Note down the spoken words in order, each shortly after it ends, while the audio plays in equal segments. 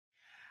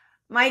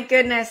My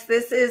goodness,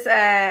 this is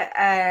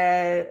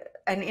an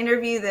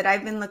interview that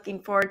I've been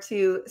looking forward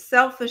to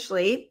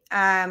selfishly.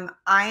 I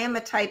am a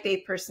type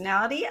A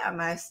personality. I'm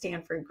a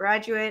Stanford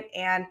graduate,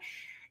 and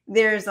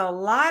there's a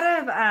lot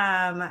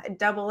of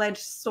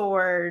double-edged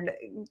sword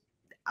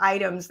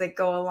items that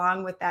go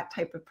along with that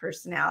type of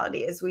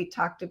personality, as we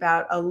talked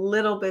about a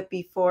little bit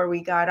before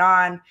we got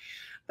on.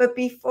 But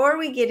before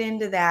we get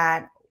into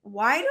that,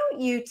 why don't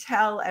you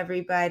tell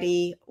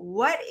everybody,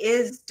 what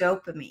is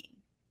dopamine?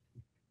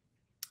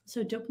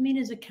 So dopamine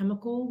is a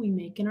chemical we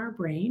make in our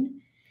brain.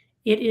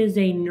 It is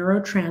a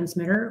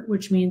neurotransmitter,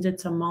 which means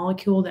it's a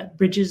molecule that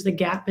bridges the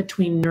gap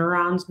between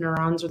neurons.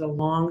 Neurons are the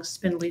long,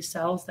 spindly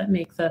cells that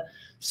make the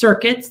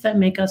circuits that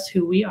make us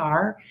who we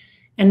are.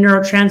 And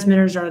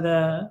neurotransmitters are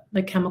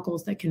the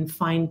chemicals that can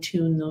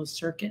fine-tune those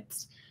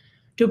circuits.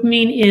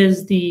 Dopamine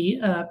is the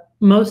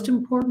most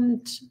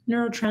important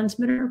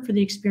neurotransmitter for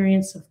the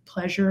experience of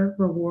pleasure,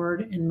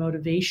 reward, and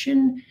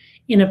motivation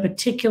in a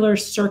particular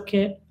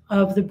circuit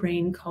of the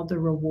brain called the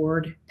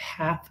reward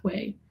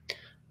pathway.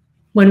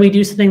 When we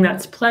do something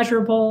that's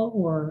pleasurable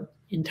or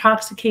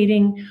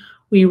intoxicating,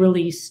 we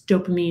release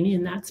dopamine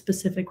in that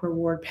specific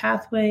reward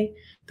pathway.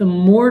 The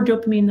more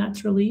dopamine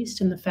that's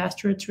released and the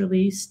faster it's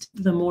released,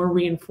 the more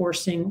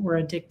reinforcing or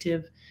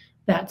addictive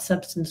that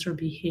substance or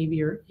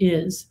behavior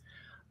is.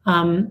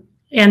 And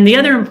the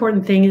other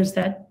important thing is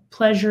that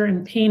pleasure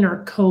and pain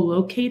are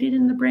co-located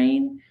in the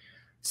brain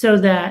so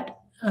that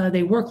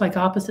they work like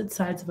opposite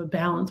sides of a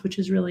balance, which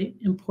is really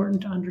important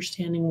to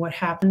understanding what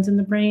happens in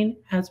the brain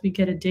as we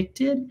get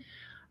addicted.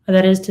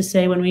 That is to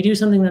say, when we do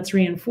something that's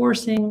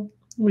reinforcing,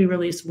 we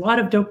release a lot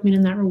of dopamine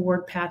in that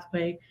reward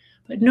pathway.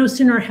 But no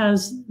sooner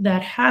has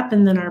that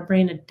happened than our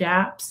brain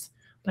adapts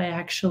by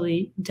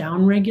actually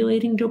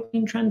downregulating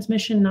dopamine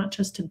transmission, not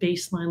just to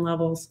baseline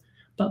levels,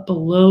 but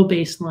below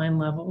baseline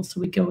levels. So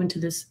we go into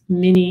this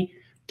mini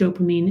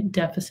dopamine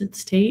deficit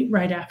state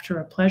right after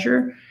a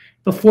pleasure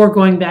before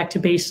going back to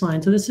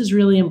baseline. So this is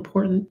really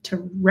important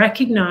to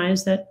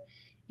recognize that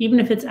even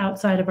if it's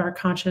outside of our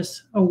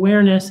conscious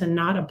awareness and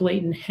not a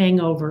blatant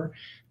hangover,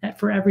 that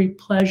for every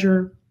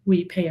pleasure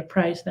we pay a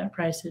price, that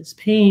price is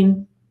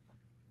pain.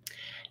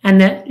 And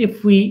that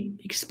if we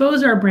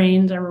expose our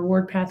brains, our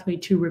reward pathway,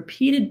 to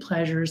repeated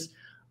pleasures,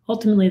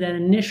 ultimately that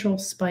initial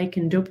spike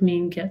in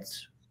dopamine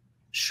gets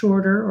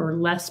shorter or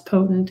less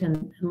potent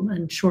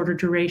and shorter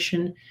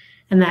duration.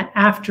 And that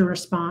after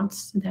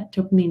response, that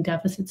dopamine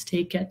deficit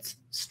state gets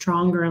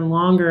stronger and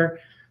longer,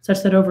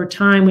 such that over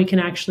time we can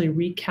actually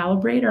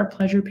recalibrate our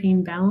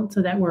pleasure-pain balance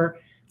so that we're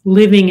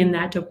living in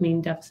that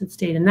dopamine deficit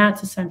state. And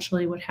that's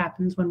essentially what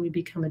happens when we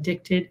become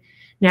addicted.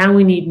 Now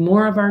we need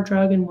more of our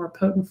drug in more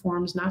potent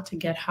forms, not to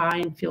get high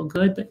and feel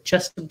good, but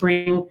just to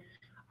bring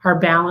our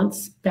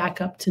balance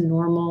back up to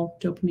normal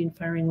dopamine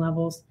firing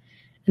levels.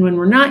 And when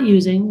we're not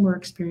using, we're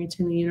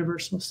experiencing the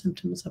universal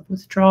symptoms of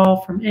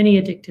withdrawal from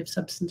any addictive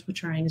substance,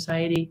 which are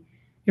anxiety,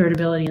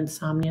 irritability,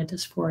 insomnia,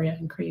 dysphoria,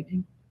 and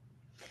craving.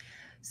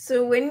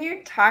 So when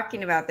you're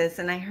talking about this,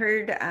 and I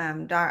heard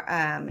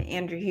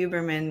Andrew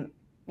Huberman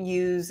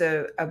use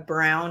a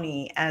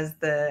brownie as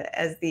the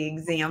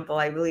example,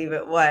 I believe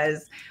it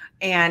was,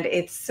 and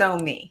it's so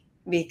me,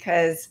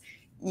 because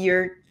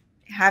you're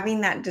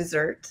having that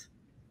dessert,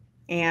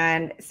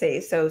 and say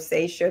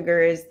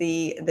sugar is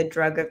the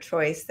drug of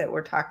choice that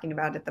we're talking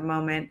about at the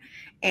moment,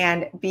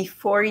 and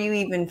before you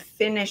even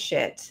finish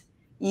it,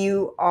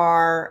 you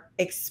are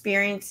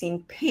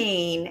experiencing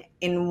pain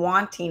in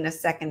wanting a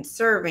second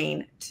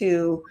serving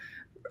to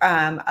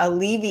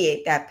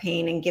alleviate that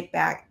pain and get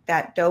back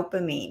that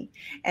dopamine.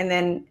 And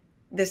then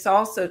this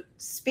also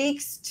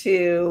speaks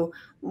to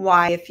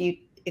why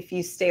if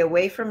you stay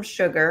away from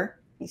sugar,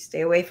 you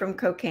stay away from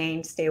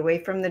cocaine, stay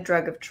away from the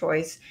drug of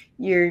choice,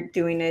 you're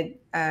doing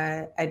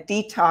a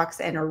detox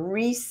and a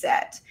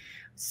reset.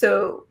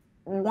 So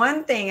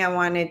one thing I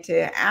wanted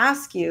to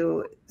ask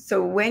you,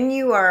 so when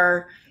you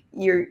are,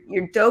 your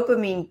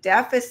dopamine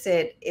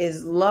deficit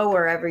is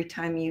lower every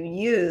time you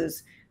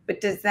use, but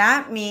does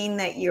that mean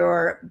that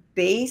your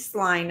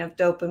baseline of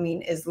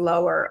dopamine is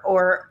lower,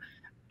 or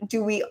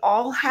do we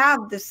all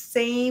have the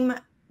same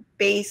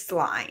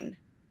baseline?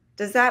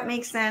 Does that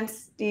make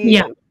sense?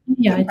 Yeah,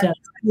 it does.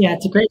 Yeah,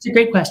 it's a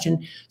great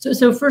question.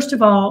 So first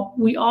of all,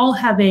 we all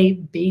have a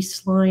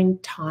baseline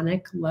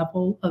tonic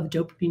level of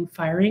dopamine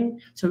firing.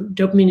 So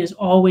dopamine is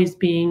always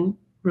being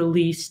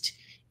released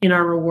in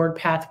our reward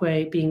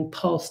pathway, being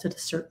pulsed at a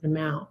certain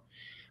amount.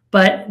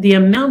 But the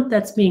amount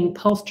that's being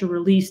pulsed or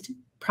released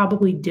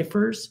probably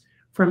differs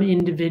from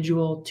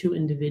individual to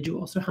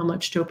individual. So how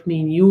much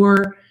dopamine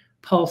you're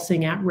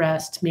pulsing at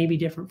rest may be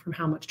different from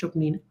how much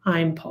dopamine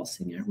I'm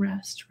pulsing at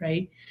rest,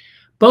 right?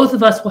 Both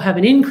of us will have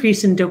an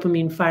increase in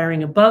dopamine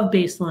firing above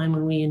baseline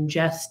when we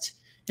ingest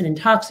an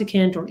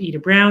intoxicant or eat a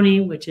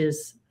brownie, which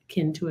is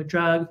akin to a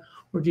drug,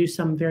 or do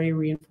some very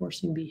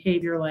reinforcing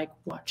behavior like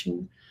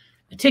watching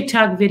a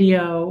TikTok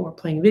video or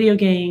playing a video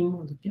game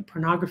or looking at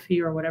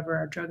pornography or whatever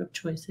our drug of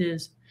choice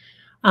is.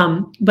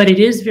 But it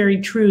is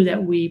very true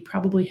that we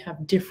probably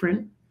have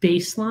different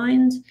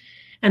baselines,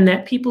 and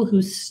that people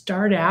who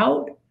start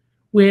out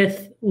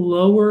with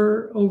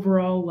lower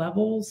overall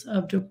levels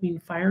of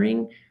dopamine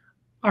firing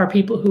are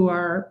people who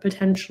are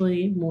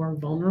potentially more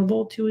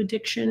vulnerable to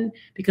addiction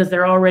because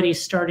they're already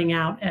starting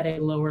out at a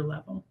lower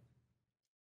level.